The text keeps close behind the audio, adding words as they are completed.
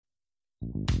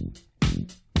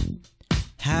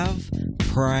Have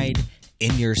pride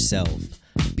in yourself.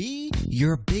 Be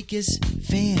your biggest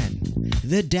fan.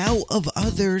 The doubt of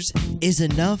others is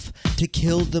enough to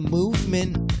kill the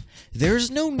movement.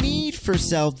 There's no need for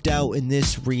self-doubt in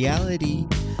this reality.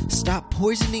 Stop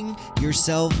poisoning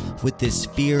yourself with this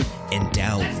fear and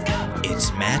doubt.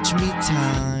 It's match me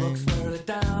time.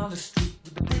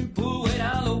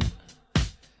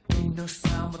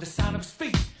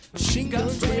 Machine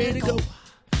guns ready to go.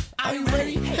 Are you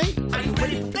ready? Hey, are you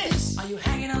ready for this? Are you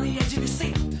hanging on the edge of your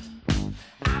seat?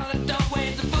 Out of the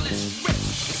doorway, the bullets rip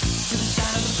to the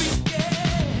side of the beat.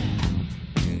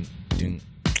 Yeah. Dun, dun.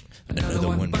 Another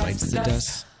one bites the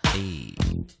dust. Hey.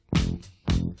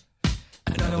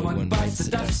 Another one bites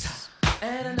the dust.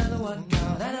 And another one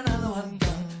gone. And another one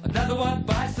gone. Another one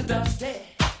bites the dust. Hey,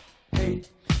 hey,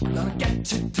 I'm gonna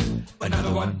get you too.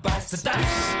 Another one bites the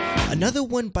dust. Another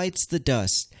one bites the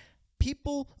dust.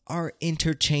 People are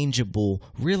interchangeable.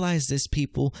 Realize this,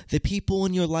 people. The people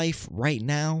in your life right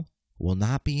now will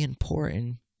not be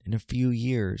important in a few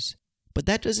years. But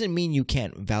that doesn't mean you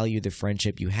can't value the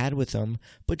friendship you had with them.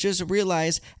 But just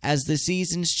realize as the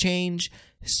seasons change,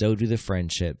 so do the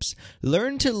friendships.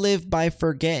 Learn to live by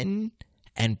forgetting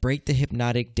and break the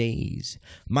hypnotic days.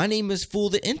 My name is Fool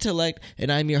the Intellect,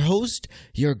 and I'm your host,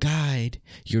 your guide,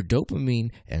 your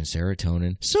dopamine and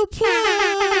serotonin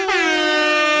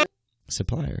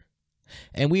supplier.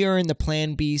 And we are in the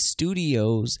Plan B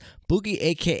studios. Boogie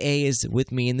aka is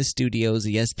with me in the studios.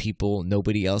 Yes, people,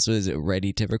 nobody else was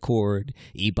ready to record.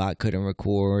 Ebot couldn't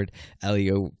record.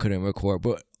 Elio couldn't record.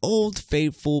 But old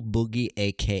faithful Boogie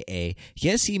aka,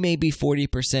 yes, he may be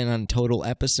 40% on total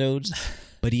episodes,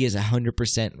 but he is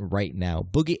 100% right now.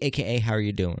 Boogie aka, how are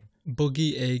you doing?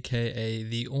 Boogie, aka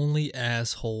the only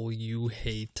asshole you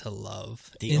hate to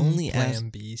love. The only Plan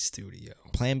B studio.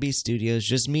 Plan B studios,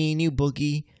 just me and you,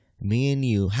 Boogie. Me and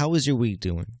you. How was your week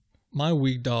doing? My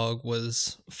week, dog,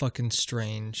 was fucking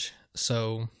strange.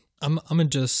 So I'm gonna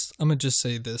just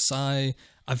say this.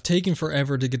 I've taken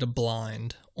forever to get a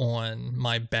blind on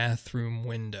my bathroom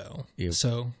window. Yep.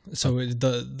 So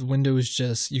the window is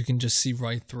just, you can just see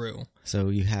right through. So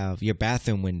you have your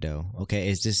bathroom window. Okay,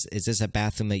 is this a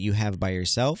bathroom that you have by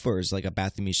yourself, or is it like a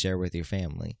bathroom you share with your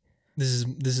family? This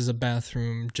is a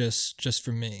bathroom just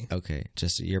for me. Okay,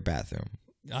 just your bathroom.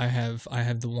 I have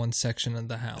the one section of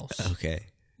the house. Okay.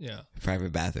 Yeah.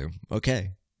 Private bathroom.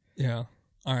 Okay. Yeah.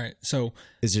 All right. So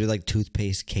is there like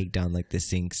toothpaste caked on like the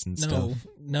sinks and stuff?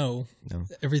 No. No.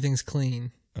 Everything's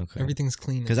clean. Okay. Everything's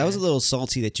clean. Because I was a little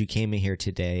salty that you came in here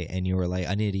today and you were like,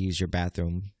 I need to use your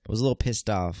bathroom. I was a little pissed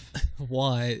off.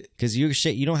 Why? Because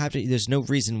you don't have to, there's no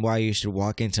reason why you should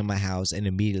walk into my house and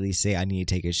immediately say, I need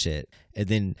to take a shit. And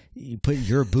then you put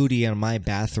your booty on my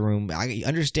bathroom. I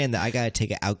understand that I got to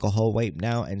take an alcohol wipe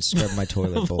now and scrub my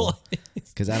toilet bowl.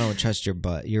 Because I don't trust your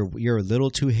butt. You're a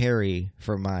little too hairy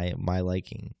for my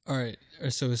liking. All right.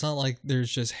 So it's not like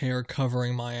there's just hair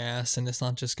covering my ass and it's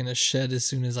not just going to shed as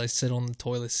soon as I sit on the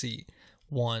toilet seat.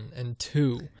 1 and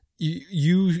 2.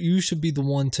 You should be the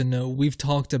one to know. We've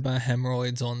talked about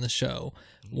hemorrhoids on the show.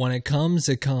 When it comes,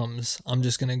 it comes. I'm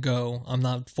just gonna go. I'm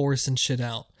not forcing shit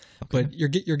out. Okay. But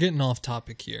you're getting off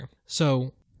topic here.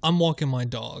 So I'm walking my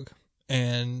dog,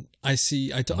 and I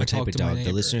see. I what talk type of to dog? my neighbor.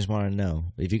 The listeners want to know.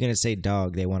 If you're gonna say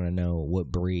dog, they want to know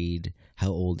what breed, how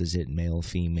old is it, male,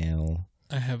 female.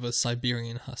 I have a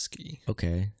Siberian Husky.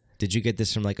 Okay. Did you get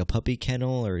this from like a puppy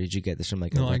kennel, or did you get this from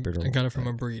like a reputable? I got it from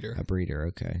a breeder. A breeder,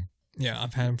 okay. Yeah,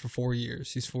 I've had him for 4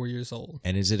 years. He's 4 years old.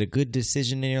 And is it a good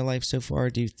decision in your life so far?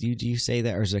 Do you say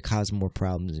that, or does it cause more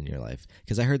problems in your life?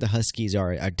 Because I heard the Huskies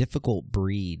are a difficult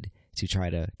breed to try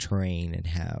to train and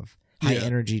have. High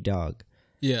energy dog.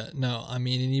 Yeah, no, I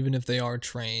mean, and even if they are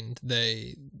trained,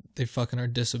 they fucking are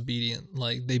disobedient.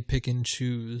 Like, they pick and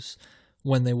choose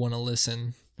when they want to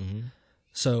listen. Mm-hmm.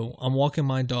 So I'm walking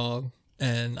my dog,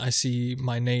 and I see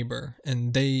my neighbor,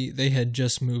 and they had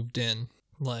just moved in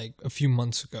like a few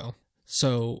months ago.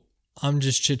 So I'm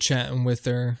just chit-chatting with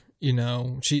her, you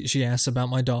know. She asks about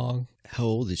my dog. How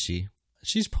old is she?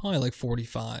 She's probably like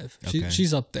 45. Okay.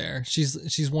 She's up there.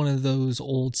 She's one of those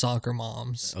old soccer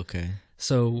moms. Okay.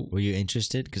 So were you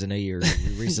interested? Because I know you're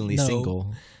recently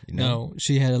single. You know? No,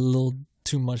 she had a little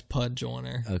too much pudge on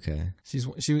her. Okay.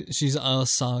 She's a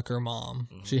soccer mom.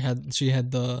 She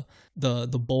had the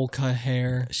bowl cut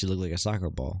hair. She looked like a soccer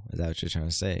ball. Is that what you're trying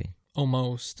to say?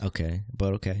 Almost. Okay,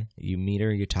 but okay. You meet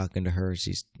her, you're talking to her,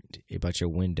 she's about your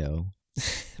window.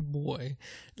 Boy,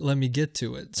 let me get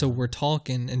to it. So we're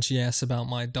talking, and she asks about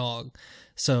my dog.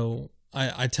 So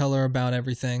I tell her about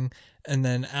everything, and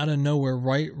then out of nowhere,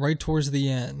 right towards the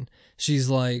end, she's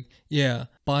like, yeah,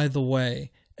 by the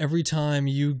way, every time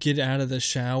you get out of the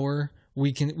shower,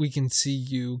 we can see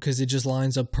you because it just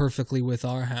lines up perfectly with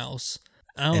our house.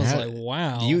 I was like,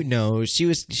 wow. You know, she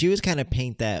was kind of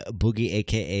paint that Boogie,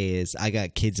 aka is I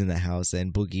got kids in the house,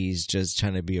 and Boogie's just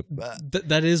trying to be a.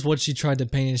 That is what she tried to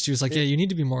paint. She was like, yeah, you need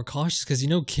to be more cautious because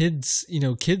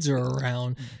kids are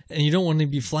around, and you don't want to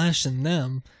be flashing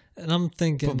them. And I'm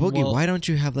thinking, but Boogie, why don't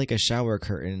you have like a shower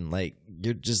curtain? Like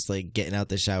you're just like getting out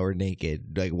the shower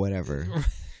naked, like whatever.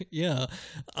 Yeah,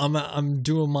 I'm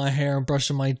doing my hair, I'm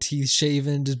brushing my teeth,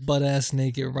 shaving, just butt ass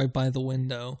naked right by the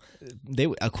window.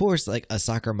 Of course, like a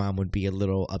soccer mom would be a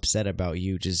little upset about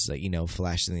you just like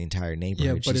flashing the entire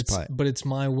neighborhood. Yeah, but it's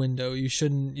my window. You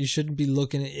shouldn't be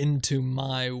looking into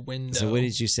my window. So what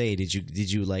did you say? Did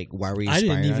you like? Why were you? I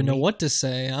didn't even know what to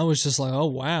say. I was just like, oh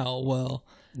wow, well.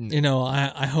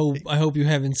 I hope you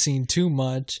haven't seen too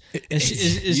much. And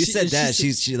you said that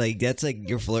she's like that's like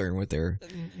you're flirting with her.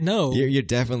 No, you're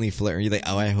definitely flirting. You're like,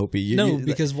 oh, I hope you. No,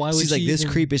 because why would she's she like this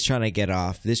creep is trying to get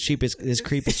off. This creep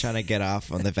is trying to get off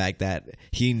on the fact that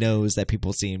he knows that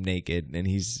people see him naked, and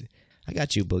he's. I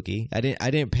got you, Boogie. I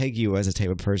didn't peg you as a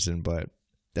type of person, but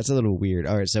that's a little weird.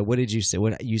 All right, so what did you say?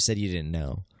 What you said you didn't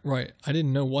know. Right. I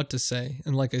didn't know what to say.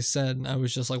 And like I said, I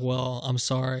was just like, well, I'm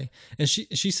sorry. And she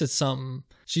said something.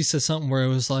 She said something where it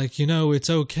was like, it's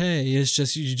okay. It's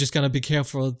just, you just got to be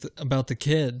careful about the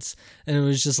kids. And it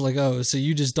was just like, oh, so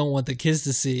you just don't want the kids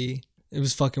to see. It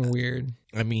was fucking weird.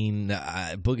 I mean,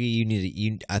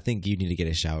 Boogie, I think you need to get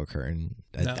a shower curtain.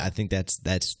 No. I think that's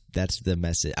the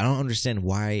message. I don't understand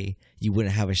why you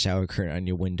wouldn't have a shower curtain on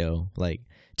your window. Like,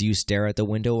 do you stare at the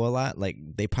window a lot? Like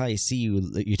they probably see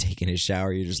you're taking a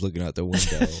shower. You're just looking out the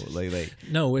window. like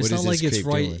no, it's not like it's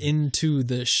right into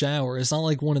the shower. It's not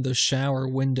like one of those shower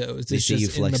windows. They it's see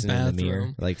just you flexing in the in the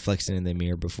mirror, like flexing in the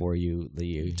mirror before you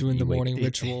doing the morning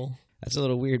ritual. That's a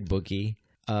little weird, Boogie.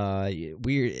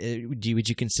 Weird. Do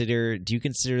you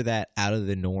consider that out of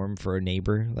the norm for a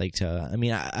neighbor? Like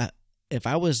if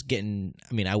I was getting,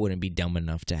 I wouldn't be dumb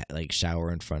enough to like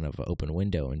shower in front of an open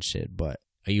window and shit, but.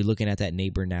 Are you looking at that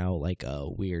neighbor now like a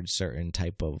weird certain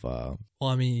type of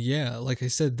Well, yeah, like I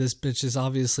said, this bitch has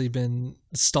obviously been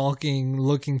stalking,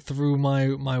 looking through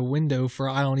my window for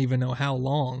I don't even know how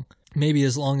long. Maybe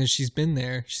as long as she's been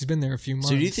there. She's been there a few months.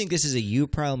 So do you think this is a you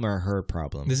problem or a her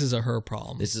problem? This is a her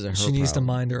problem. She needs to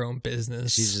mind her own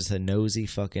business. She's just a nosy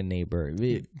fucking neighbor.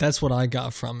 That's what I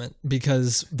got from it.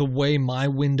 Because the way my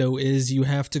window is, you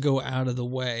have to go out of the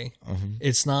way. Mm-hmm.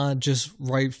 It's not just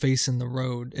right facing the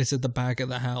road. It's at the back of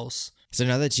the house. So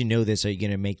now that you know this, are you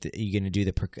gonna do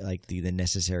the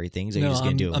necessary things? Or no, are you just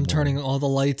gonna do it I'm more? Turning all the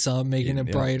lights up, making it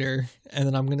brighter, and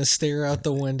then I'm gonna stare out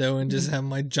the window and just have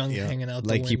my junk hanging out the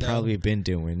window. Like you probably been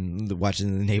doing,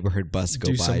 watching the neighborhood bus go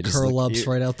by. Do some curl ups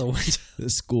right out the window. The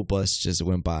school bus just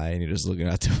went by, and you're just looking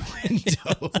out the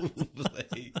window.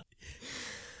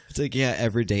 It's like, yeah,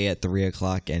 every day at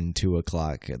 3:00 and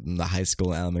 2:00, and the high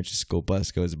school and elementary school bus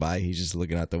goes by. He's just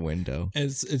looking out the window.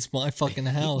 It's my fucking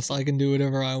house. I can do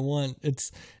whatever I want.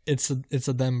 It's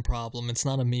a them problem. It's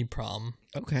not a me problem.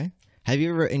 Okay. Have you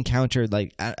ever encountered,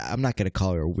 like, I'm not going to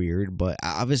call her weird, but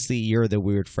obviously you're the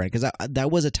weird friend. Because that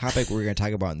was a topic we were going to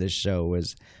talk about in this show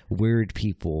was weird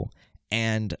people.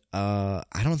 And I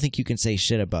don't think you can say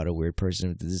shit about a weird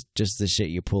person. It's just the shit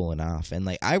you're pulling off. And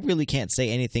like, I really can't say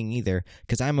anything either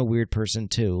because I'm a weird person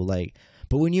too. Like,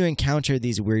 but when you encounter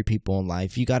these weird people in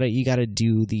life, you gotta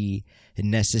do the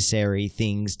necessary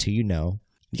things to you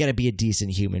gotta be a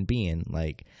decent human being.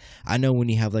 Like, I know when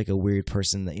you have like a weird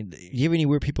person, you have any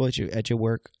weird people at your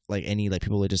work? Like any like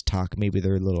people that just talk? Maybe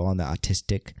they're a little on the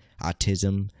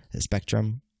autism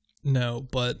spectrum. No,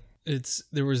 but.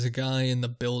 There was a guy in the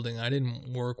building. I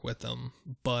didn't work with him,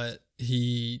 but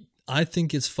I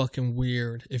think it's fucking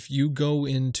weird if you go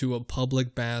into a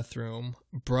public bathroom,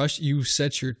 you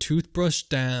set your toothbrush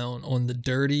down on the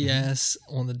dirty ass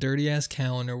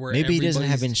counter where maybe he doesn't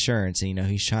have insurance and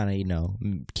he's trying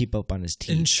to keep up on his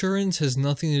teeth. Insurance has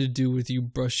nothing to do with you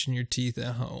brushing your teeth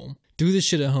at home. Do this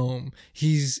shit at home.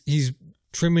 He's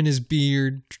trimming his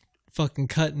beard, fucking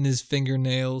cutting his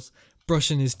fingernails,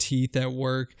 brushing his teeth at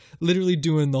work, literally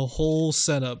doing the whole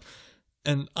setup.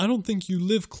 And I don't think you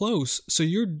live close, so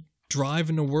you're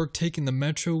driving to work, taking the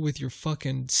metro with your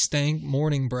fucking stank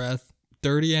morning breath,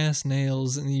 dirty ass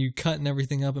nails, and you cutting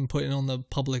everything up and putting it on the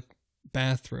public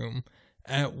bathroom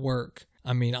at work.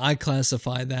 I mean, I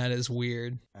classify that as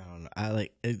weird. I don't know.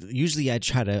 Usually I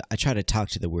try to talk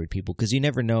to the weird people because you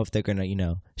never know if they're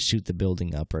gonna shoot the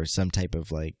building up or some type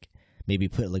of like. Maybe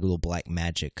put like a little black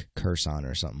magic curse on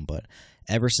or something. But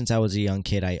ever since I was a young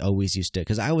kid, I always used to,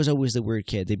 because I was always the weird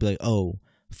kid. They'd be like, "Oh,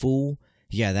 fool,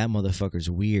 yeah, that motherfucker's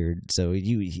weird." So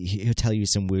he'll tell you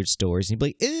some weird stories, and he'd be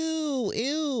like, "Ew,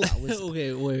 ew."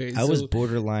 Okay, wait. I was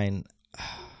borderline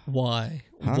Why?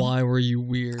 Huh? Why were you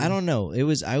weird? I don't know.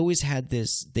 I always had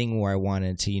this thing where I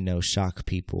wanted to, shock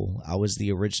people. I was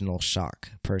the original shock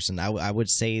person. I would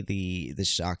say the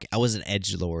shock. I was an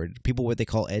edgelord. People, what they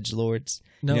call edgelords.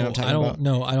 No, you know what I'm I don't talking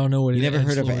about? know. I don't know what You an never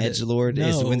heard of an edgelord edgelord?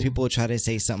 is. Is No. when people try to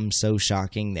say something so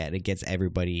shocking that it gets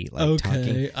everybody talking.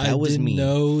 Okay, That I was didn't me.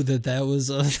 know that was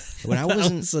a When I that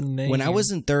was a name. when I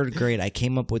was in third grade, I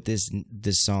came up with this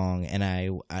song, and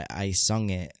I sung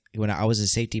it when I was a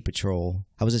safety patrol.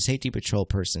 I was a safety patrol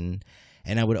person,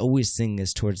 and I would always sing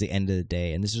this towards the end of the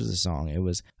day. And this was a song. It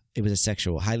was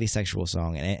a highly sexual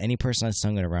song, and any person I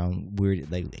sung it around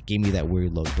gave me that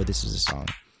weird look. But this was a song.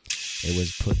 It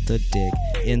was put the dick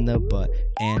in the butt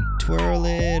and twirl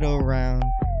it around,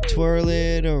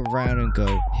 and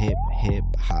go hip hip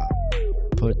hop.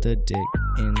 Put the dick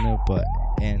in the butt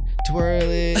and twirl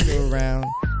it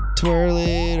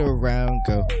around,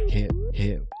 go hip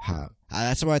hip hop.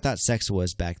 That's what I thought sex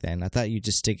was back then. I thought you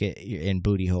just stick it in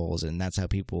booty holes, and that's how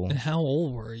people. And how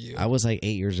old were you? I was like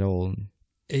 8 years old.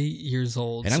 8 years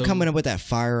old. And I'm coming up with that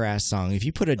fire ass song. If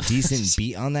you put a decent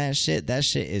beat on that shit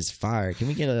is fire. Can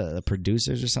we get a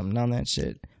producers or something on that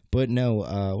shit? But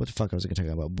no, what the fuck I was going to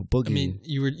talk about? Boogie. I mean,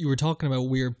 you were talking about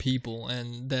weird people,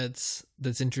 and that's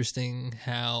interesting.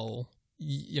 How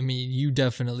you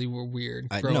definitely were weird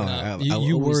growing up.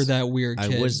 You were that weird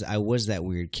kid. I was that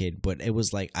weird kid, but it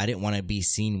was like I didn't want to be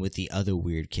seen with the other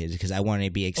weird kids because I wanted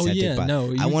to be accepted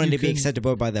I wanted to be accepted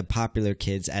by the popular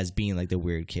kids as being like the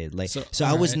weird kid. Like so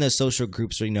I was in the social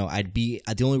groups where I'd be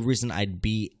the only reason I'd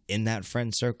be in that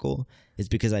friend circle is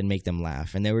because I'd make them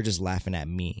laugh, and they were just laughing at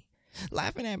me.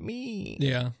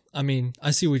 Yeah, I mean, I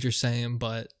see what you're saying,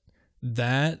 but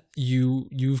that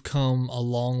you've come a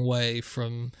long way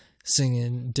from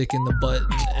singing "Dick in the Butt"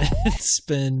 and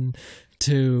 "Spin"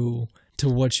 to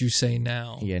what you say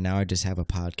now. Yeah, now I just have a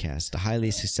podcast, a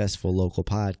highly successful local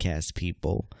podcast.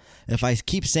 People, if I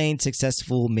keep saying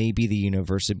successful, maybe the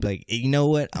universe would be like, you know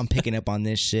what? I'm picking up on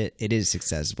this shit. It is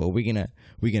successful. We're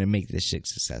gonna make this shit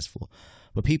successful.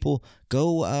 But people,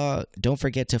 go. Don't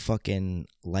forget to fucking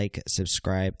like,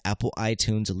 subscribe, Apple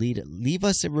iTunes. Leave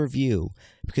us a review,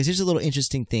 because here's a little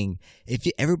interesting thing. If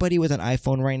everybody with an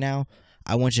iPhone right now,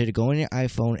 I want you to go on your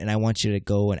iPhone and I want you to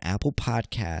go on Apple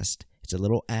Podcast. It's a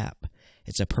little app.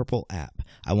 It's a purple app.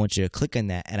 I want you to click on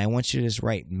that, and I want you to just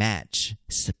write match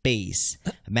space,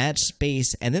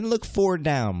 and then look forward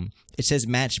down. It says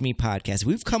Match Me Podcast.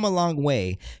 We've come a long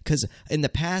way, because in the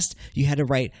past you had to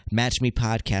write Match Me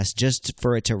Podcast just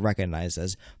for it to recognize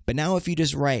us. But now if you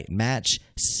just write match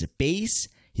space,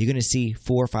 you're going to see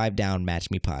 4 or 5 down Match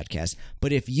Me Podcast.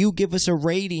 But if you give us a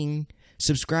rating,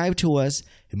 subscribe to us,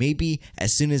 maybe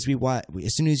as soon as you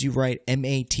write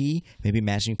MAT, maybe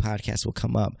Match Me Podcast will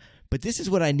come up. But this is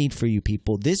what I need for you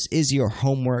people. This is your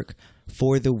homework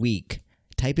for the week.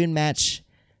 Type in match,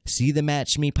 see the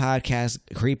Match Me Podcast,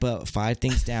 creep up 5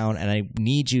 things down, and I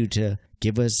need you to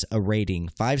give us a rating.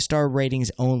 5-star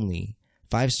ratings only.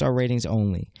 5-star ratings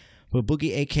only. But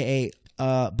Boogie,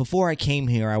 a.k.a. Before I came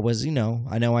here, I was, I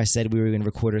know I said we were going to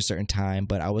record at a certain time,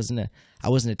 but I wasn't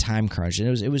a time crunch, and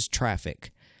it was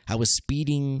traffic. I was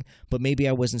speeding, but maybe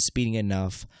I wasn't speeding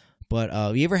enough.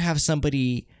 But you ever have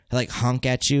somebody honk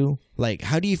at you? Like,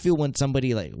 how do you feel when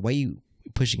somebody why are you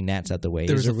pushing gnats out the way?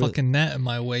 There's a fucking gnat in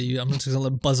my way. I'm just gonna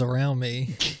let it buzz around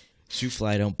me. Shoot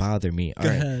fly, don't bother me. Go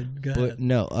ahead. But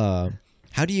no,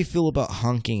 how do you feel about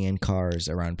honking in cars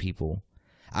around people?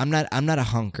 I'm not a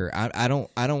honker. I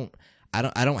don't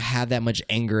have that much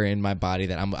anger in my body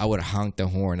that I would honk the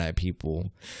horn at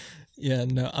people. Yeah,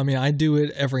 no, I mean, I do it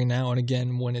every now and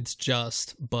again when it's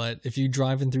just, but if you're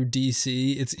driving through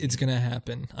DC, it's going to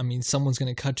happen. I mean, someone's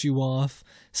going to cut you off.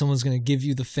 Someone's going to give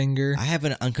you the finger. I have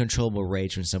an uncontrollable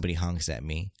rage when somebody honks at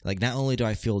me. Like, not only do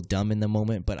I feel dumb in the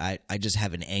moment, but I just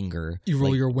have an anger. You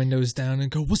roll your windows down and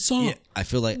go, "What's up?" Yeah, I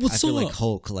feel like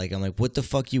Hulk. Like, I'm like, "What the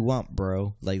fuck you want,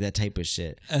 bro?" Like, that type of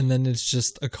shit. And then it's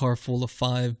just a car full of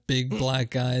 5 big black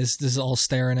guys just all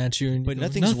staring at you. And but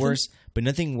nothing's worse. But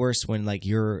nothing worse when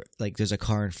you're there's a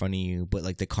car in front of you,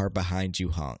 but the car behind you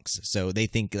honks. So they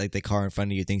think the car in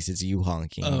front of you thinks it's you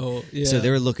honking. Oh yeah. So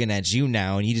they're looking at you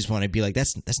now, and you just want to be like,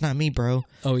 that's not me, bro.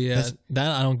 Oh yeah,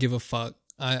 that I don't give a fuck.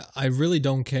 I really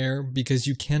don't care, because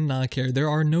you cannot care. There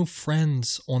are no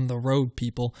friends on the road,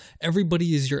 people.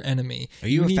 Everybody is your enemy. Are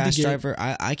you a fast driver?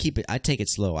 I take it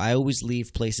slow. I always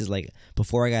leave places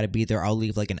before I got to be there. I'll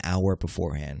leave an hour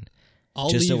beforehand. I'll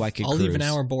leave an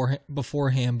hour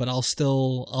beforehand, but I'll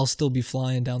still be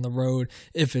flying down the road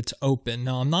if it's open.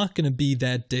 Now, I'm not going to be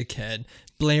that dickhead,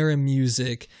 blaring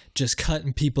music, just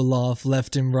cutting people off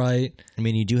left and right. I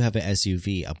mean, you do have an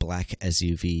SUV, a black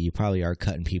SUV. You probably are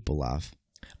cutting people off.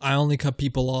 I only cut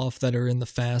people off that are in the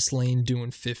fast lane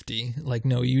doing 50. Like,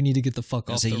 no, you need to get the fuck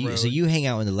off the road. So you hang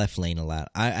out in the left lane a lot.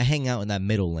 I hang out in that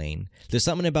middle lane. There's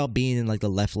something about being in like the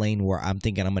left lane where I'm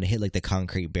thinking I'm gonna hit like the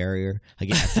concrete barrier.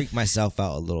 Again, I freak myself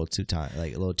out a little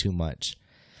too much.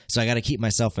 So I got to keep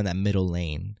myself in that middle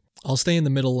lane. I'll stay in the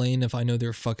middle lane if I know there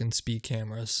are fucking speed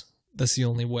cameras. That's the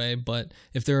only way. But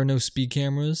if there are no speed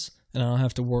cameras and I don't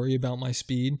have to worry about my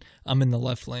speed, I'm in the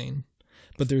left lane.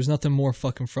 But there's nothing more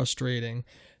fucking frustrating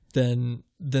than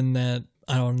that.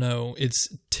 I don't know. It's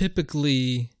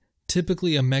typically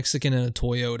a Mexican in a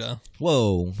Toyota.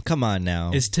 Whoa, come on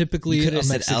now. It's typically you could have a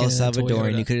said Mexican El Salvadoran,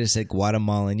 in a you could have said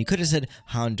Guatemalan, you could have said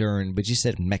Honduran, but you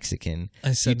said Mexican.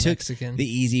 I said you took Mexican. the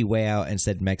easy way out and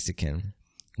said Mexican.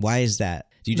 Why is that?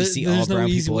 Do you just see There's all brown no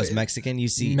easy people way. as Mexican? You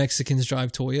see Mexicans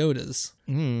drive Toyotas.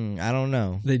 I don't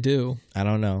know. They do. I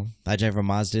don't know. I drive a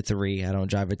Mazda 3. I don't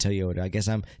drive a Toyota. I guess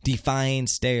I'm defying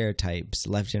stereotypes,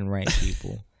 left and right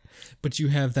people. But you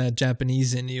have that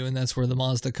Japanese in you, and that's where the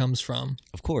Mazda comes from.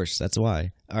 Of course, that's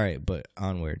why. All right, but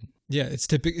onward. Yeah, it's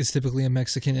typically a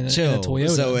Mexican in a Toyota.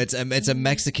 So it's a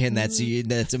Mexican that's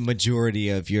a majority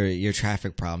of your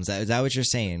traffic problems. Is that what you're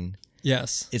saying?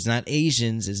 Yes. It's not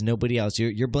Asians. It's nobody else.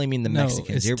 You're blaming the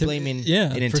Mexicans. You're blaming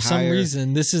an entire. For some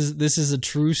reason, this is a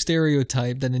true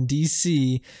stereotype that in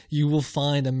DC you will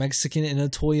find a Mexican in a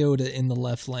Toyota in the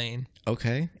left lane.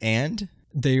 Okay, and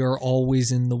they are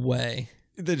always in the way.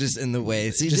 They're just in the way.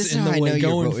 See, just this is how I know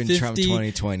you're voting 50, Trump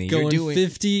 2020. Going You're doing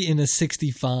 50 in a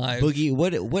 65. Boogie,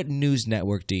 what news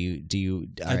network do you?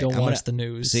 I don't watch the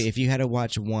news. So if you had to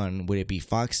watch one, would it be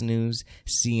Fox News,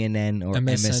 CNN, or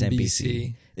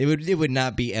MSNBC? It would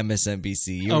not be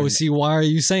MSNBC. See, why are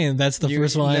you saying that's the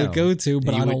first one I would go to,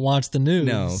 but I don't watch the news?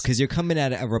 No, because you're coming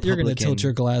at a Republican. You're going to tilt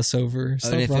your glass over.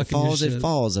 Stop and if it falls, it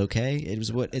falls. Okay,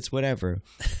 it's whatever.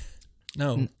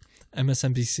 No.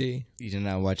 MSNBC. You did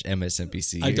not watch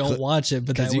MSNBC. I don't watch it,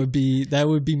 but that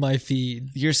would be my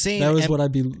feed. You're saying that was what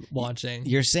I'd be watching.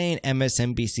 You're saying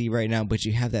MSNBC right now, but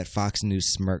you have that Fox News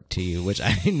smirk to you, which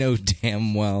I know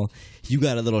damn well you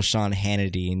got a little Sean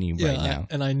Hannity in you right now.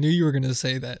 And I knew you were going to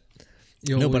say that.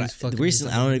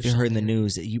 Recently, I don't know if you heard in the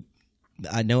news that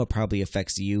I know it probably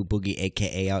affects you, Boogie,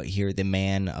 aka out here, the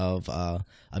man of a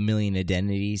million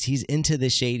identities. He's into the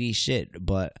shady shit,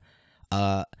 but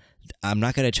I'm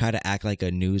not gonna try to act like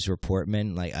a news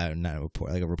reportman, like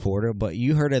a reporter. But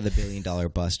you heard of the $1 billion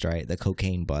bust, right? The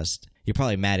cocaine bust. You're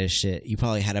probably mad as shit. You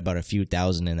probably had about a few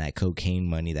thousand in that cocaine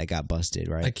money that got busted,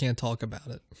 right? I can't talk about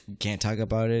it. You can't talk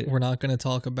about it. We're not gonna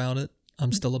talk about it.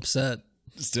 I'm still upset.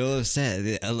 Still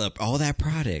upset. All that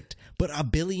product, but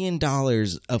 $1 billion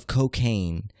of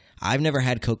cocaine. I've never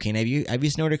had cocaine. Have you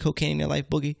snorted cocaine in your life,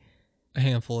 Boogie? A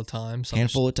handful of times. I'm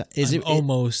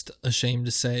almost ashamed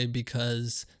to say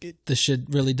because the shit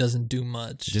really doesn't do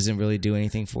much. It doesn't really do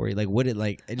anything for you.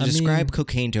 Like describe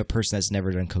cocaine to a person that's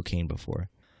never done cocaine before.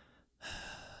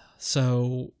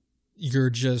 So you're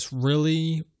just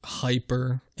really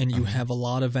hyper and you have a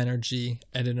lot of energy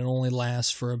and it only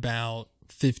lasts for about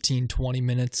 15, 20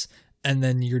 minutes. And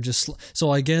then you're just,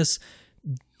 so I guess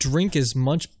drink as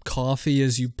much coffee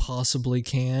as you possibly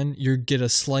can. You get a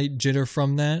slight jitter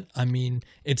from that. I mean,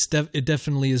 it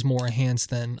definitely is more enhanced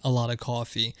than a lot of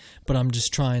coffee, but I'm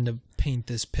just trying to paint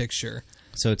this picture.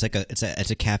 So it's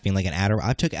a caffeine, like an Adderall.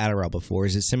 I took Adderall before.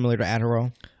 Is it similar to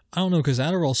Adderall? I don't know, because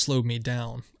Adderall slowed me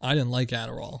down. I didn't like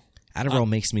Adderall. Adderall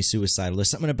makes me suicidal. There's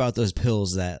something about those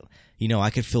pills that, I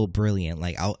could feel brilliant.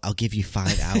 Like I'll give you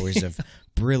 5 hours of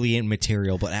brilliant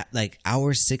material, but at like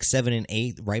hours 6, 7, and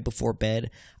 8, right before bed,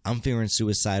 I'm feeling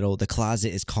suicidal. The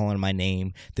closet is calling my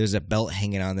name. There's a belt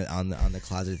hanging on the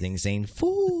closet thing saying,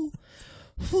 "Fool,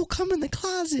 come in the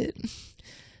closet.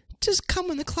 Just come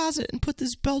in the closet and put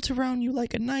this belt around you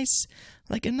like a nice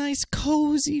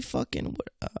cozy fucking."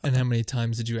 And how many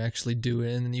times did you actually do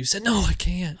it? And then you said, "No, I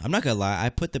can't." I'm not gonna lie. I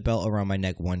put the belt around my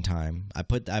neck one time. I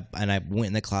went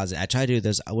in the closet. I tried to do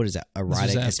this. What is that?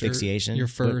 Erotic asphyxiation. Your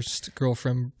first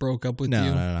girlfriend broke up with you?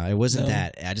 No. It wasn't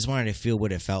that. I just wanted to feel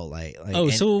what it felt like.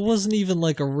 So it wasn't even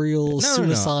like a real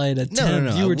suicide attempt.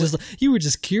 No. You were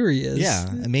just curious. Yeah,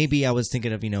 maybe I was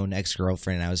thinking of an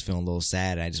ex-girlfriend. And I was feeling a little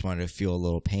sad. And I just wanted to feel a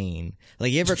little pain.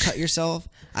 Like, you ever cut yourself?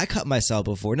 I cut myself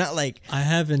before. Not like I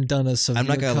haven't done a severe I'm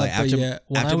not gonna cut, lie.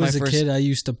 When I was a kid, I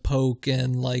used to poke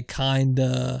and like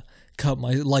kinda cut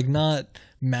my, like, not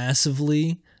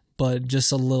massively, but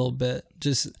just a little bit.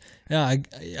 I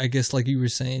guess like you were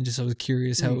saying, just I was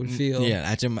curious how it would feel.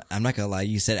 Yeah, I'm not gonna lie.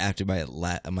 You said after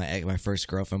my first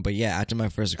girlfriend, but yeah, after my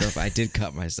first girlfriend, I did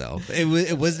cut myself.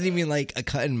 It wasn't even like a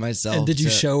cutting myself. And did you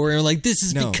show her like, this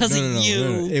is because of you?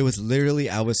 No. It was literally,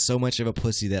 I was so much of a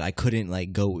pussy that I couldn't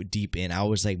like go deep in. I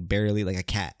was like barely like a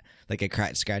cat. like a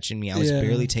crack scratching me. I was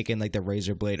barely taking like the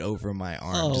razor blade over my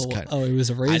arm, just cut. Oh, it was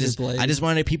a razor blade. I just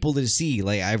wanted people to see.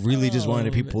 Like I really just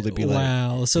wanted people to be like,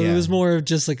 wow. So it was more of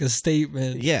just like a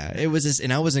statement. Yeah, it was.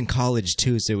 And I was in college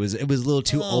too, so it was a little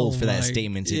too old for that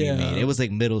statement to be made. It was like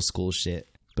middle school shit.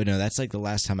 But no, that's like the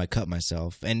last time I cut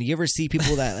myself. And you ever see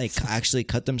people that like actually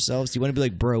cut themselves? You want to be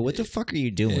like, bro, what the fuck are you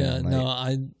doing? Yeah, like, no,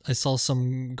 I saw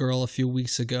some girl a few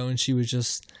weeks ago, and she was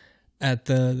just at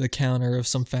the counter of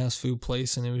some fast food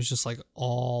place, and it was just like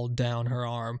all down her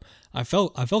arm. I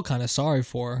felt kind of sorry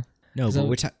for her. No,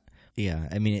 but yeah,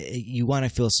 I mean, you want to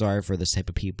feel sorry for this type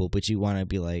of people, but you want to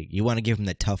be like, you want to give them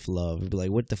the tough love. Be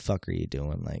like, what the fuck are you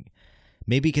doing? Like,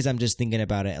 maybe because I'm just thinking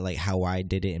about it, like how I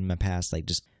did it in my past, like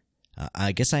just.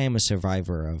 I guess I am a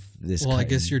survivor of this. Well, I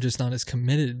guess you're just not as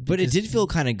committed. But it did feel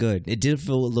kind of good. It did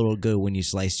feel a little good when you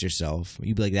sliced yourself.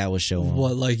 You'd be like, that was showing.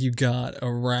 What, like you got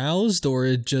aroused, or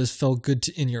it just felt good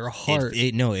in your heart?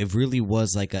 No, it really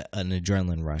was like an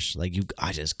adrenaline rush. Like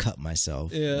I just cut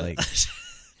myself. Yeah. Like,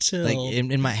 Chill. Like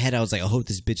in my head, I was like, I hope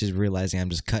this bitch is realizing I'm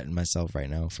just cutting myself right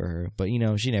now for her. But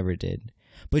she never did.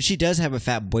 But she does have a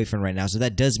fat boyfriend right now, so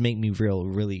that does make me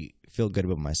really feel good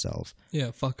about myself.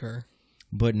 Yeah, fuck her.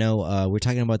 But no, we're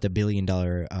talking about the $1 billion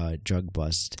drug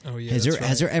bust. Oh yeah,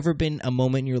 has there ever been a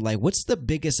moment in your life? What's the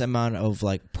biggest amount of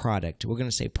like product? We're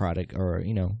gonna say product or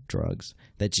drugs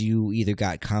that you either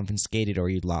got confiscated or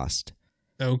you lost.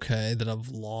 Okay, that I've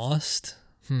lost.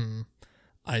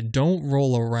 I don't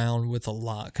roll around with a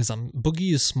lot because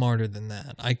Boogie is smarter than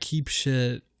that. I keep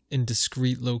shit in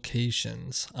discrete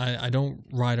locations. I don't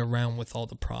ride around with all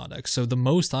the products. So the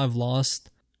most I've lost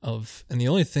and the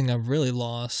only thing I've really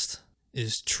lost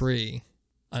is tree.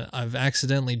 I've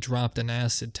accidentally dropped an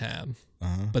acid tab,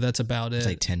 but that's about it. It's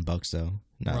like $10 though.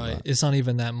 Not right. It's not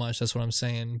even that much. That's what I'm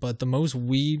saying. But the most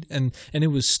weed, and it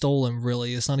was stolen,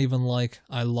 really. It's not even like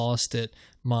I lost it.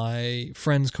 My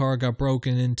friend's car got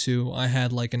broken into. I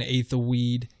had like an eighth of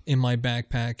weed in my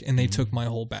backpack, and they took my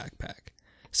whole backpack.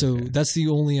 So that's the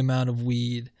only amount of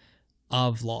weed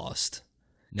I've lost.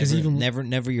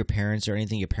 Never your parents or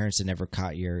anything. Your parents had never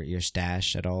caught your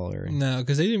stash at all, or no,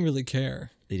 because they didn't really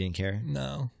care. They didn't care.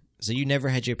 No. So you never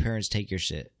had your parents take your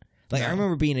shit. Like, no. I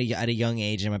remember being at a young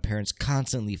age and my parents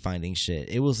constantly finding shit.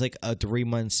 It was like a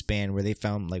 3-month span where they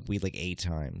found like weed like 8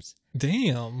 times.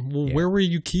 Damn. Well, where were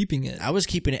you keeping it? I was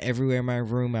keeping it everywhere in my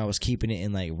room. I was keeping it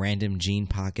in like random jean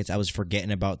pockets. I was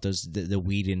forgetting about the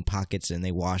weed in pockets, and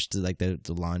they washed like the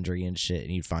laundry and shit,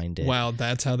 and you'd find it. Wow,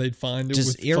 that's how they'd find it.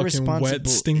 Just with irresponsible, fucking wet,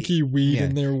 stinky weed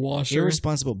in their washer.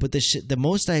 Irresponsible. But the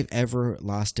most I've ever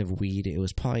lost of weed, it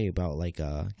was probably about like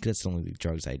that's the only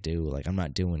drugs I do. Like, I'm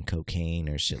not doing cocaine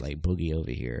or shit like Boogie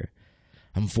over here.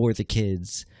 I'm for the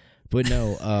kids. But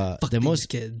no, the most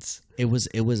kids. It was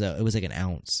like an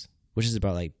ounce. Which is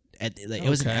about it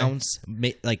was an ounce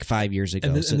like 5 years ago.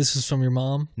 And this is from your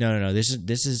mom? No. This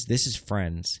is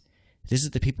friends. This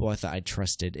is the people I thought I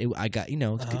trusted. I got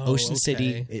Ocean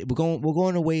City. We're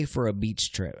going away for a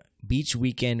beach trip, beach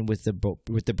weekend with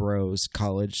the bros.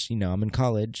 College. I'm in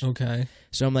college. Okay.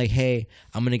 So I'm like, hey,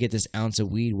 I'm gonna get this ounce of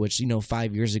weed, which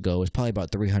 5 years ago was probably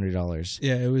about $300.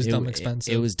 Yeah, it was dumb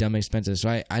expensive. It was dumb expensive.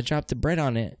 So I dropped the bread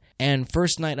on it, and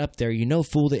first night up there,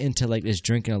 fooled it into like this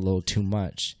drinking a little too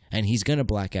much, and he's gonna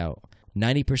black out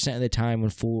 90% of the time when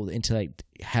fooled into like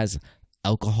has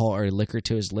alcohol or liquor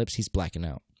to his lips, he's blacking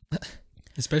out.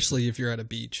 Especially if you're at a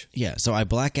beach. Yeah, so I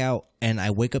black out and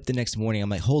I wake up the next morning. I'm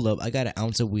like, hold up, I got an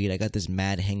ounce of weed. I got this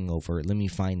mad hangover. Let me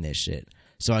find this shit.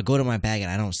 So I go to my bag and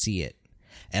I don't see it.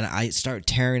 And I start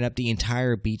tearing up the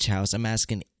entire beach house. I'm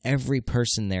asking every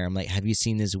person there. I'm like, have you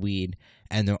seen this weed?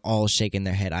 And they're all shaking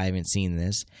their head. I haven't seen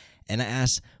this. And I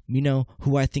asked,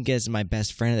 who I think is my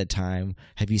best friend at the time,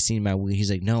 have you seen my weed?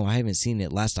 He's like, no, I haven't seen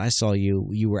it. Last I saw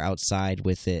you were outside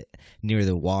with it near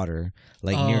the water,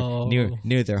 like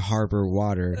near their harbor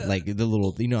water, like the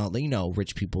little,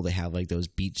 rich people, they have like those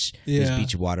beach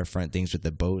waterfront things with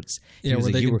the boats. Yeah,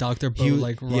 where they can dock their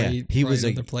boat right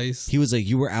in the place. He was like,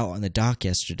 you were out on the dock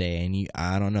yesterday, and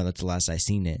I don't know, that's the last I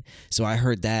seen it. So I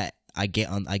heard that. I get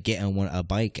on a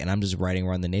bike and I'm just riding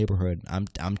around the neighborhood.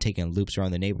 I'm taking loops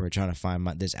around the neighborhood trying to find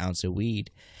this ounce of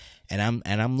weed, and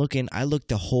I'm looking. I looked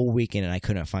the whole weekend and I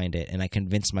couldn't find it, and I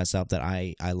convinced myself that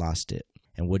I lost it.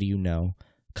 And what do you know?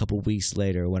 A couple weeks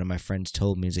later, one of my friends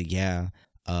told me, he's like, yeah,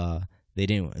 they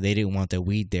didn't want the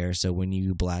weed there, so when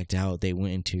you blacked out, they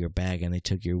went into your bag and they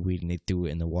took your weed and they threw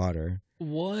it in the water.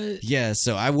 What? Yeah,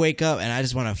 so I wake up and I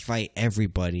just want to fight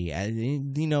everybody.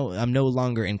 I'm no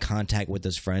longer in contact with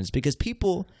those friends, because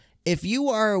people, if you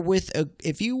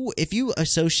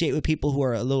associate with people who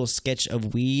are a little sketch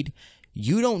of weed,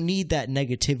 you don't need that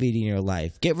negativity in your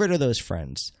life. Get rid of those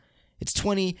friends. It's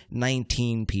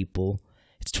 2019, people.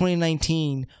 It's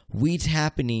 2019. Weed's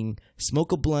happening.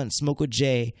 Smoke a blunt, smoke a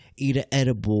J, eat an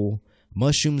edible.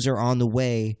 Mushrooms are on the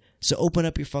way. So open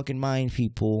up your fucking mind,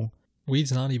 people.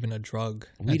 Weed's not even a drug.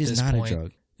 Weed is not a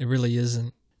drug. It really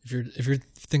isn't. If you're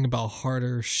thinking about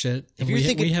harder shit, and you're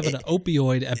thinking- we have an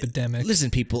opioid epidemic.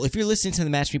 Listen, people, if you're listening to the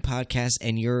Match Me podcast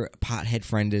and your pothead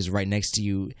friend is right next to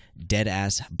you, dead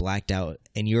ass, blacked out,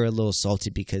 and you're a little salty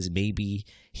because maybe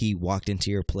he walked into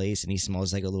your place and he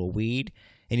smells like a little weed,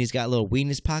 and he's got a little weed in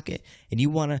his pocket, and you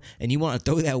wanna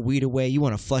throw that weed away, you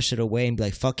wanna flush it away and be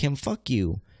like, fuck him, fuck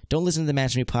you. Don't listen to the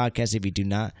Match Me podcast if you do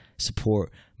not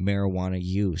support marijuana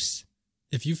use.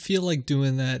 If you feel like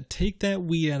doing that, take that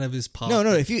weed out of his pocket.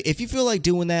 No. If you feel like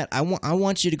doing that, I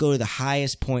want you to go to the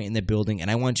highest point in the building, and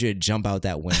I want you to jump out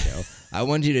that window. I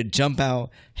want you to jump out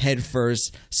head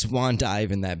first, swan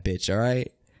dive in that bitch. All right.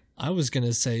 I was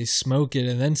gonna say smoke it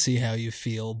and then see how you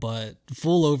feel, but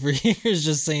Fool over here is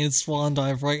just saying swan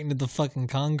dive right into the fucking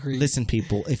concrete. Listen,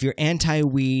 people, if you're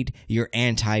anti-weed, you're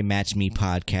anti-Match Me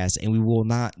podcast, and we will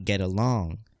not get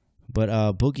along. But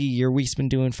Boogie, your week's been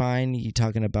doing fine. You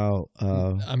talking about?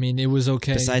 I mean, it was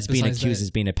okay. Besides being accused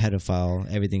as being a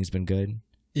pedophile, everything's been good.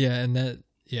 Yeah, and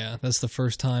that's the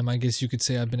first time I guess you could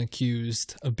say I've been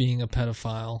accused of being a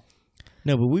pedophile.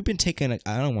 No, but we've been taking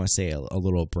I don't want to say a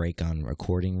little break on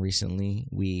recording recently.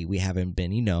 We haven't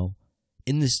been,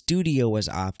 in the studio as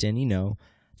often.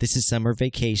 This is summer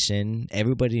vacation.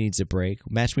 Everybody needs a break.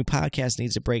 Match Me podcast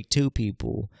needs a break too,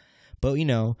 people. But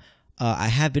I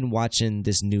have been watching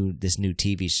this new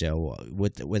TV show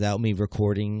without me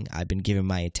recording. I've been giving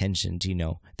my attention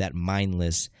to that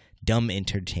mindless, dumb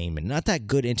entertainment, not that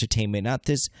good entertainment, not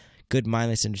this good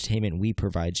mindless entertainment we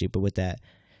provide you, but with that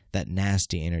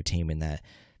nasty entertainment,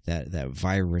 that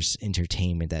virus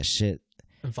entertainment, that shit.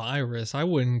 Virus? I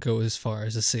wouldn't go as far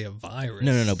as to say a virus.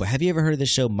 No. But have you ever heard of the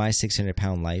show My 600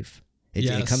 Pound Life?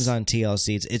 It comes on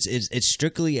TLC. It's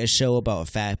strictly a show about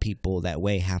fat people that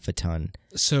weigh half a ton.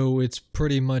 So it's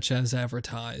pretty much as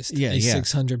advertised. Yeah,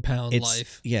 600-pound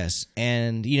life. Yes,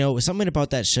 and something about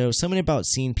that show, something about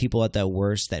seeing people at their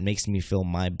worst that makes me feel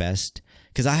my best.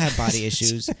 Because I have body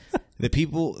issues. The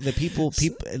people,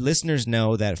 listeners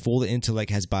know that Fool the Intellect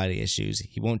has body issues.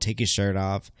 He won't take his shirt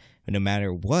off, no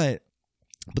matter what.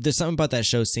 But there's something about that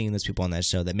show, seeing those people on that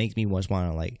show, that makes me want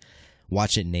to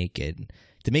watch it naked.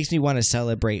 That makes me want to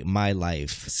celebrate my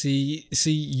life. See,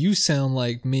 you sound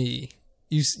like me.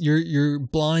 Your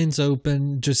blinds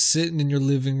open, just sitting in your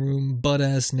living room, butt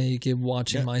ass naked,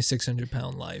 watching My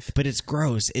 600-Pound Life. But it's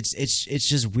gross. It's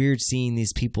just weird seeing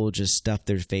these people just stuff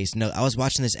their face. No, I was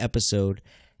watching this episode,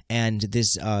 and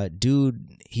this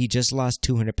dude, he just lost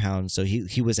 200 pounds. So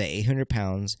he was at 800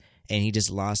 pounds, and he just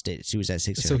lost it. So he was at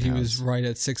 600 So he pounds. was right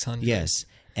at 600. Yes.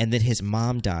 And then his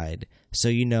mom died. So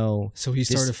So he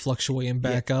started fluctuating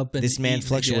back up. And this man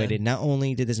fluctuated. Again. Not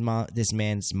only did this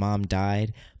man's mom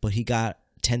died, but he got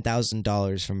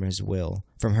 $10,000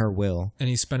 from her will, and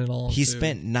he spent it all on he food.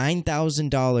 Spent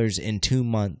 $9,000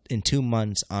 in 2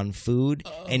 months on food,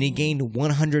 and he gained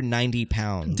 190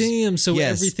 pounds. Damn! So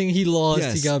everything he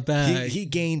lost, he got back. He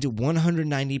gained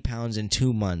 190 pounds in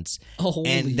 2 months. Holy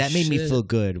and that made me shit. feel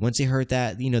good. Once he heard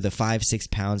that, the 5-6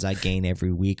 pounds I gain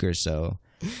every week or so,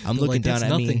 I'm looking down that's at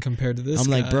nothing me. compared to this. I'm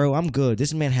guy. like, bro, I'm good.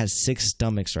 This man has 6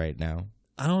 stomachs right now.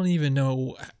 I don't even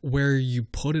know where you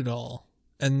put it all.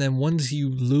 And then once you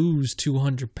lose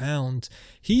 200 pounds,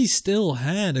 he still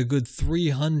had a good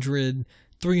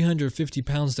 350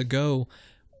 pounds to go.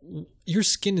 Your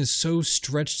skin is so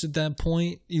stretched at that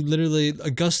point, you literally,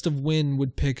 a gust of wind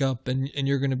would pick up and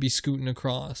you're going to be scooting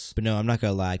across. But no, I'm not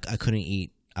going to lie. I couldn't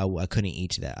eat. I couldn't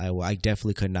eat that. I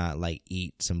definitely could not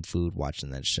eat some food watching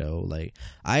that show.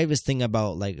 I was thinking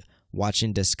about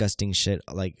watching disgusting shit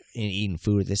and eating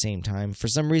food at the same time. For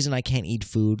some reason, I can't eat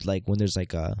food when there's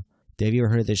have you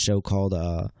ever heard of this show called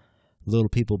Little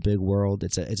People Big World?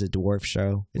 It's a dwarf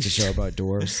show. It's a show about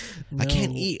dwarfs. No. I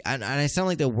can't eat, and I sound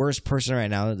like the worst person right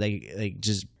now.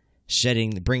 Just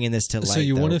bringing this to light. So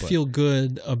you want to feel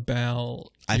good about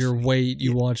your weight?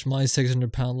 You watch My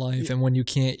 600-Pound Life, and when you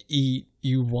can't eat,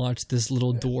 you watch this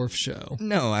little dwarf show.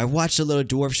 No, I watched a little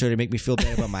dwarf show to make me feel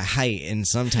bad about my height in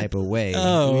some type of way.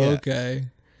 Oh, Yeah. okay.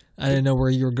 I didn't know where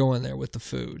you were going there with the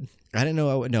food. I didn't know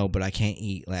I would know, but I can't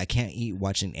eat. I can't eat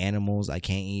watching animals. I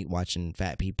can't eat watching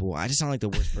fat people. I just sound like the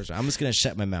worst person. I'm just gonna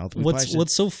shut my mouth.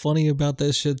 What's so funny about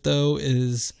that shit though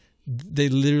is they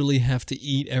literally have to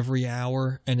eat every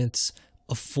hour, and it's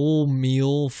a full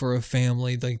meal for a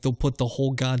family. They'll put the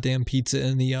whole goddamn pizza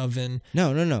in the oven.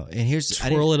 No. And here's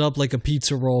twirl it up like a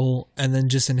pizza roll, and then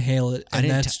just inhale it. And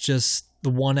that's just the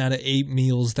 1 out of 8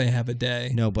 meals they have a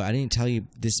day. No, but I didn't tell you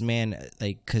this man,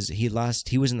 because he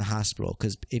was in the hospital.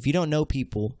 Because if you don't know,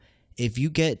 people, if you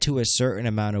get to a certain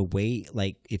amount of weight,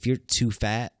 like if you're too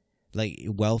fat, like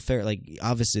welfare, like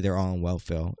obviously they're all on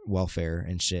welfare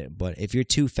and shit. But if you're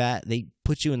too fat, they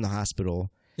put you in the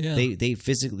hospital. Yeah. They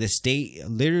physically, the state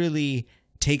literally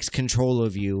takes control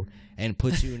of you and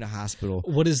puts you in a hospital.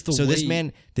 What is the so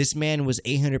weight? this man was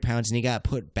 800 pounds and he got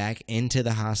put back into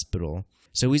the hospital.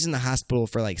 So he's in the hospital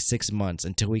for like 6 months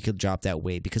until he could drop that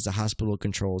weight because the hospital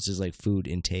controls his like food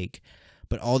intake.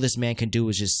 But all this man can do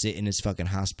is just sit in his fucking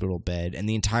hospital bed, and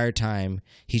the entire time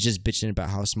he's just bitching about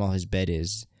how small his bed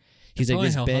is. He's like,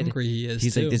 this how bed. hungry he is,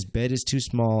 He's too. like, this bed is too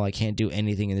small. I can't do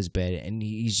anything in this bed, and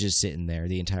he's just sitting there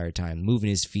the entire time, moving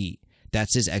his feet.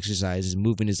 That's his exercise, is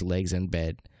moving his legs in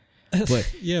bed. But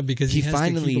yeah, because he has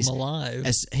finally, to keep him alive.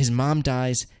 as his mom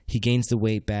dies, he gains the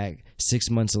weight back. 6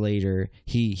 months later,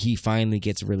 he finally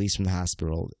gets released from the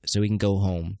hospital, so he can go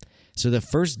home. So the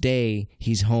first day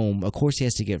he's home, of course he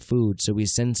has to get food, so we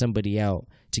send somebody out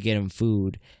to get him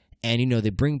food. And, you know, they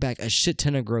bring back a shit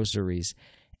ton of groceries.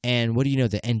 And what do you know?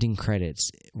 The ending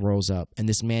credits rolls up, and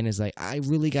this man is like, I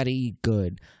really got to eat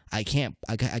good. I can't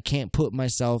put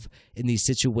myself in these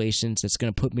situations that's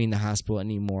going to put me in the hospital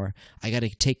anymore. I got to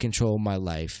take control of my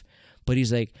life. But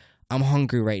he's like, I'm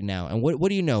hungry right now. And what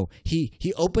do you know?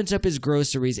 He opens up his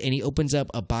groceries and he opens up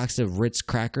a box of Ritz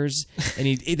crackers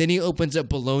and then he opens up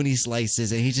bologna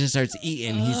slices and he just starts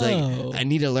eating. He's like, I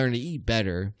need to learn to eat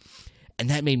better. And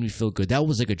that made me feel good. That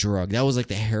was like a drug. That was like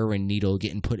the heroin needle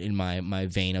getting put in my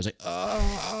vein. I was like,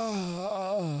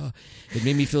 oh. It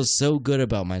made me feel so good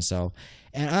about myself.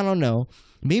 And I don't know.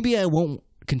 Maybe I won't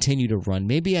continue to run.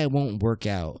 Maybe I won't work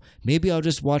out. Maybe I'll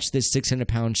just watch this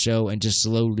 600-pound show and just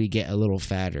slowly get a little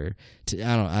fatter.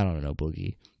 I don't know,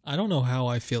 Boogie. I don't know how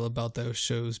I feel about those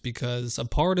shows because a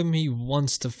part of me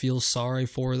wants to feel sorry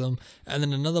for them, and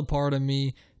then another part of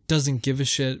me doesn't give a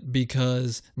shit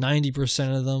because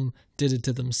 90% of them did it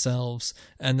to themselves.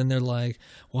 And then they're like,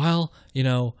 well, you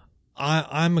know,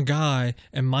 I'm a guy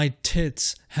and my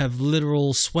tits have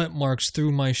literal sweat marks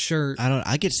through my shirt.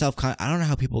 I get I don't know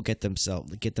how people get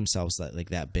themselves like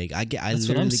that big. I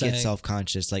literally get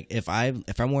self-conscious. Like if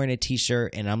I'm wearing a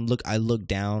t-shirt and I look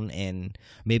down and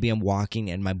maybe I'm walking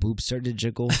and my boobs start to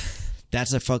jiggle,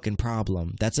 that's a fucking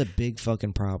problem. That's a big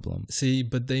fucking problem. See,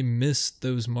 but they missed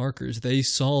those markers. They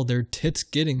saw their tits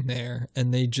getting there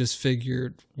and they just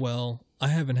figured, well, I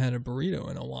haven't had a burrito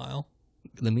in a while.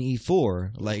 Let me eat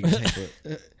 4. Like,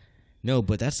 no,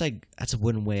 but that's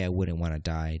one way I wouldn't want to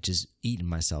die. Just eating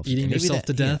myself. Eating yourself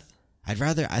to death?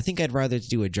 Yeah. I think I'd rather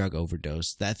do a drug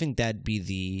overdose. I think that'd be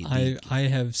the I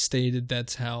have stated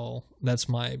that's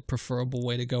my preferable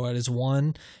way to go at is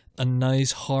 1, a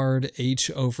nice hard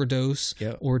H overdose,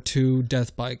 yep. or 2,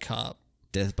 death by cop.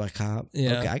 Death by cop?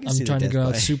 Yeah, okay, I can I'm see trying to go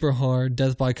out super hard,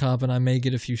 death by cop, and I may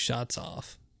get a few shots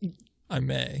off. I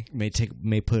may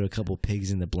put a couple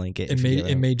pigs in the blanket.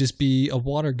 It may just be a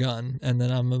water gun, and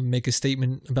then I'm gonna make a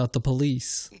statement about the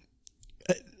police.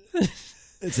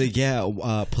 It's like,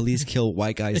 yeah, police kill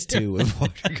white guys too. With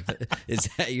water gun. Is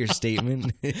that your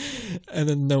statement? And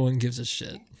then no one gives a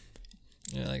shit.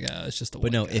 You're like, it's just a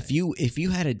white guy. if you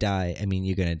had to die, I mean,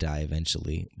 you're gonna die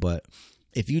eventually. But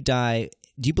if you die,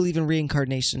 do you believe in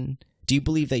reincarnation? Do you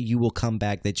believe that you will come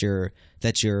back? That your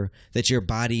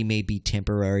body may be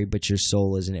temporary, but your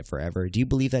soul is in it forever? Do you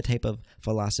believe that type of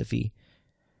philosophy?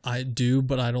 I do,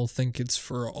 but I don't think it's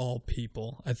for all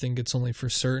people. I think it's only for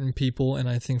certain people, and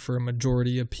I think for a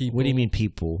majority of people. What do you mean,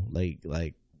 people? Like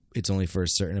it's only for a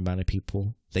certain amount of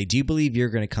people? Like, do you believe you're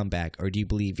going to come back, or do you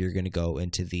believe you're going to go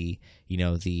into the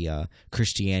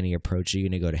Christianity approach? Are you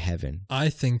going to go to heaven? I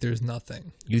think there's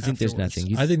nothing. You think there's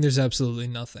nothing? I think there's absolutely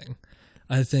nothing.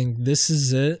 I think this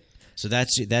is it. So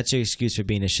that's your excuse for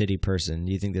being a shitty person.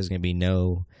 You think there's going to be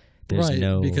no...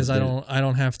 because I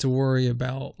don't have to worry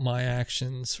about my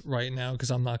actions right now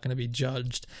because I'm not going to be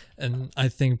judged. And I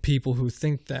think people who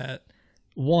think that,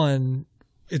 one,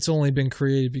 it's only been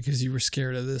created because you were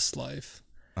scared of this life.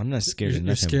 I'm not scared of nothing,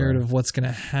 You're scared bro. of what's going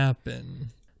to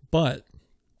happen. But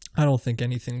I don't think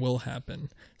anything will happen.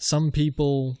 Some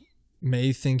people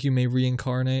may think you may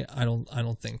reincarnate. I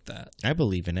don't think that. I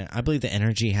believe in it. I believe the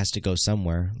energy has to go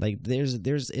somewhere. Like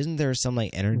isn't there some like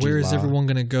energy Where is law? everyone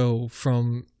going to go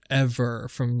from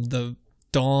the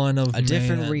dawn of a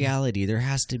different man? reality? There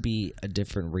has to be a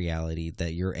different reality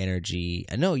that your energy.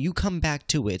 No, you come back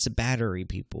to it. It's a battery,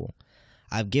 people.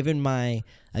 I've given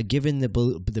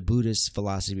the Buddhist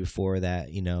philosophy before that,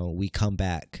 we come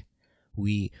back.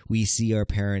 We see our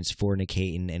parents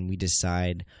fornicating and we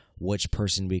decide which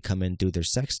person we come in through their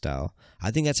sex style. I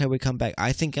think that's how we come back.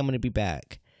 I think I'm going to be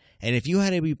back. And if you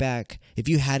had to be back, if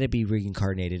you had to be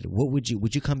reincarnated, what would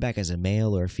you come back as, a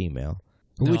male or a female?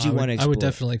 Or No, would you want to I explore? would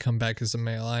definitely come back as a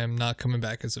male. I am not coming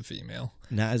back as a female.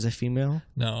 Not as a female?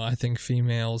 No, I think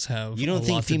females have. You don't a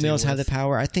think lot to do females have the with-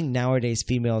 power? I think nowadays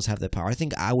females have the power. I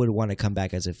think I would want to come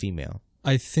back as a female.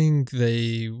 I think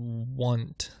they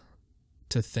want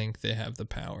to think they have the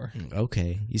power.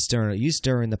 Okay, you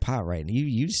stirring the pot right now.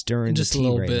 You stirring Just the a tea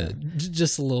little right bit. now.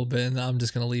 Just a little bit, and I'm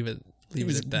just gonna leave it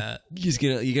at that.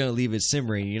 You're gonna leave it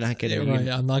simmering. You're not gonna. Right,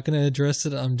 I'm not gonna address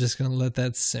it. I'm just gonna let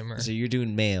that simmer. So you're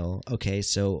doing male. Okay,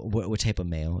 so what type of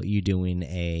male? You doing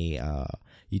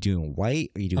you doing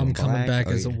white? Or you doing I'm coming black? back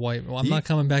Or as a you- white. Well, I'm not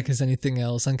coming back as anything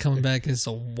else. I'm coming back as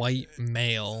a white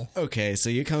male. Okay, so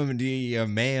you're coming to be a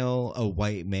male, a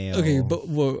white male. Okay, but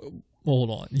hold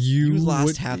on. you lost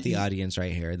would- half the audience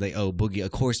right here. Like, oh, Boogie.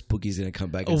 Of course, Boogie's gonna come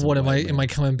back. Oh, As a what am I? white Am male. I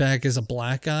coming back as a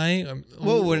black guy?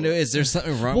 Whoa, is there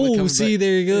something wrong? with Oh, coming see, back?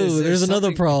 there you go. Is there There's another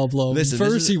something- problem. Listen, this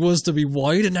First is- he was to be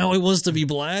white, and now he wants to be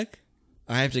black.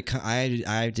 I have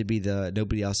to be the.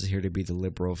 Nobody else is here to be the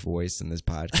liberal voice in this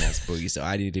podcast, Boogie. So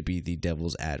I need to be the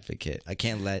devil's advocate. I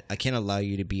can't allow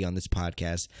you to be on this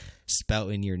podcast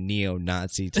spouting your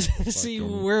neo-Nazi. See,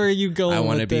 where are you going? I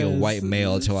want to with be a this? white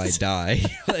male till I die,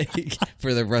 like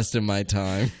for the rest of my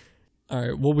time. All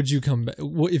right, what would you come back?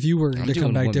 What if you were I'm to doing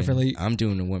come back women. differently? I'm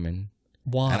doing a woman.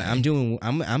 Why? And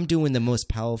I'm doing the most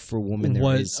powerful woman there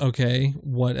what? is. Okay,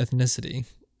 what ethnicity?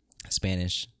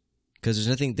 Spanish. Because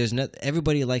there's no.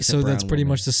 Everybody likes. So a brown that's pretty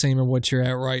woman. much the same as what you're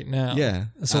at right now. Yeah.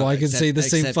 So I could say the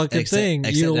same fucking thing.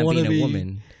 You don't I'm want to being be a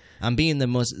woman. I'm being the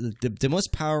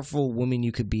most powerful woman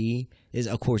you could be is,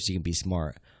 of course, you can be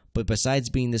smart. But besides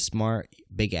being the smart,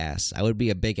 big ass. I would be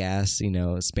a big ass,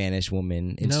 Spanish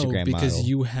woman, Instagram no, because model.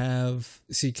 you have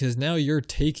because now you're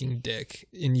taking dick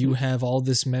and you have all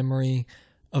this memory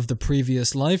of the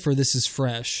previous life, or this is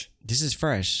fresh. This is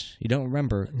fresh. You don't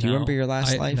remember? Do you No, remember your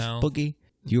last life, no. Boogie?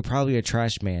 You were probably a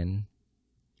trash man.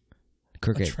 A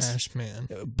Crickets. trash man.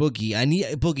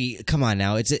 Boogie. Come on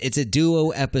now. It's a duo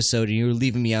episode, and you're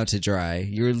leaving me out to dry.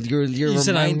 You're You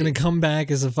said I'm reminding- going to come back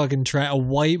as a fucking a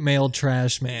white male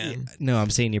trash man. No,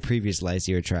 I'm saying your previous life,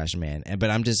 you're a trash man,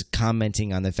 but I'm just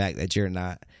commenting on the fact that you're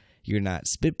not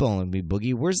spitballing me,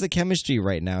 Boogie. Where's the chemistry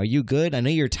right now? Are you good? I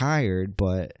know you're tired,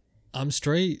 but I'm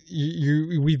straight.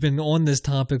 We've been on this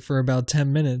topic for about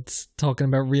 10 minutes talking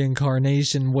about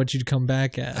reincarnation, what you'd come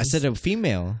back as. I said a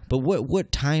female. But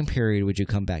what time period would you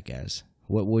come back as?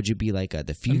 What would you be like? The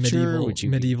A future? Would you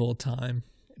be medieval time.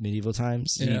 medieval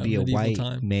times? Yeah, You'd be a medieval white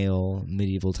time. male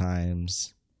medieval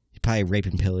times. You'd probably rape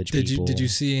and pillage Did people. you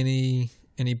see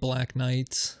any black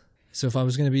knights? So if I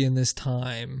was going to be in this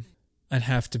time, I'd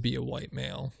have to be a white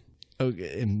male.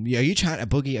 Okay, are you trying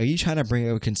to bring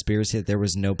up a conspiracy that there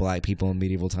was no black people in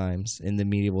medieval times? In the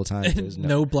medieval times, there was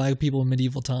No black people in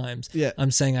medieval times. Yeah.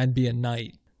 I'm saying I'd be a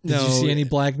knight. Did No. you see any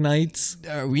black knights?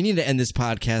 We need to end this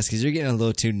podcast because you're getting a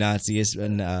little too Nazi-ish.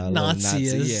 Nazi.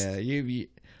 Nazi-ish. Yeah, you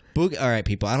Boogie. All right,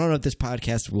 people. I don't know if this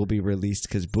podcast will be released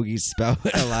because Boogie's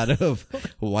spouting a lot of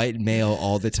white male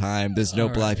all the time. There's no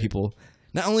All black right. people.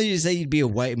 Not only did you say you'd be a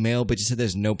white male, but you said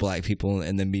there's no black people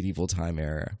in the medieval time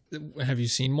era. Have you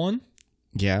seen one?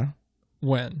 Yeah.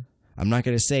 When? I'm not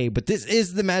going to say, but this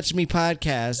is the Match Me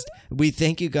podcast. We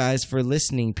thank you guys for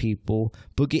listening, people.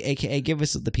 Boogie, a.k.a. give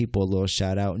us the people a little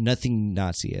shout out. Nothing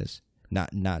Nazi is.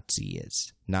 Not Nazi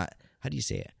is. Not, how do you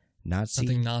say it? Nazi?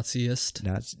 Nothing Naziist.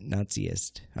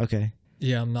 Naziist. Okay.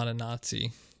 Yeah, I'm not a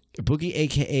Nazi. Boogie,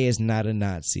 a.k.a. is not a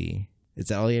Nazi. Is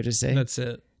that all you have to say? That's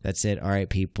it. That's it. All right,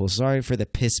 people. Sorry for the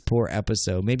piss poor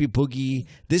episode. Maybe Boogie.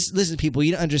 Listen, people,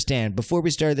 you don't understand. Before we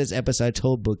started this episode, I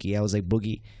told Boogie, I was like,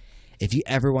 Boogie, if you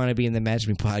ever want to be in the Match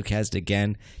Me podcast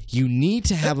again, you need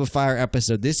to have a fire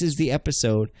episode. This is the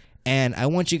episode. And I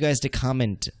want you guys to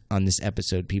comment on this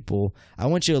episode, people. I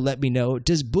want you to let me know,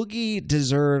 does Boogie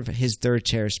deserve his third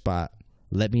chair spot?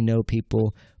 Let me know,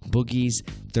 people. Boogie's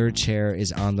third chair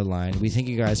is on the line. We thank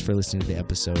you guys for listening to the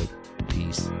episode.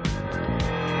 Peace.